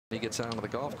he gets out onto the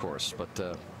golf course.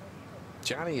 But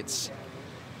Johnny, it's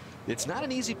not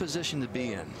an easy position to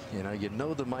be in. You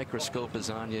know the microscope is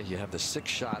on you. You have the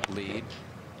 6-shot lead,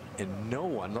 and no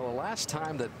one. The last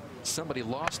time that somebody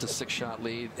lost a 6-shot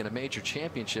lead in a major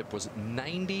championship was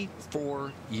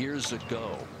 94 years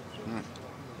ago.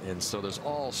 And so there's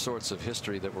all sorts of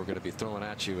history that we're going to be throwing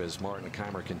at you as Martin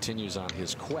Kaymer continues on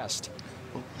his quest.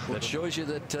 That shows you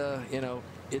that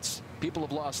it's people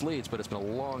have lost leads, but it's been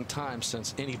a long time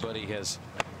since anybody has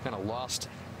kind of lost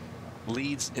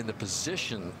leads in the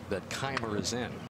position that Kaymer is in.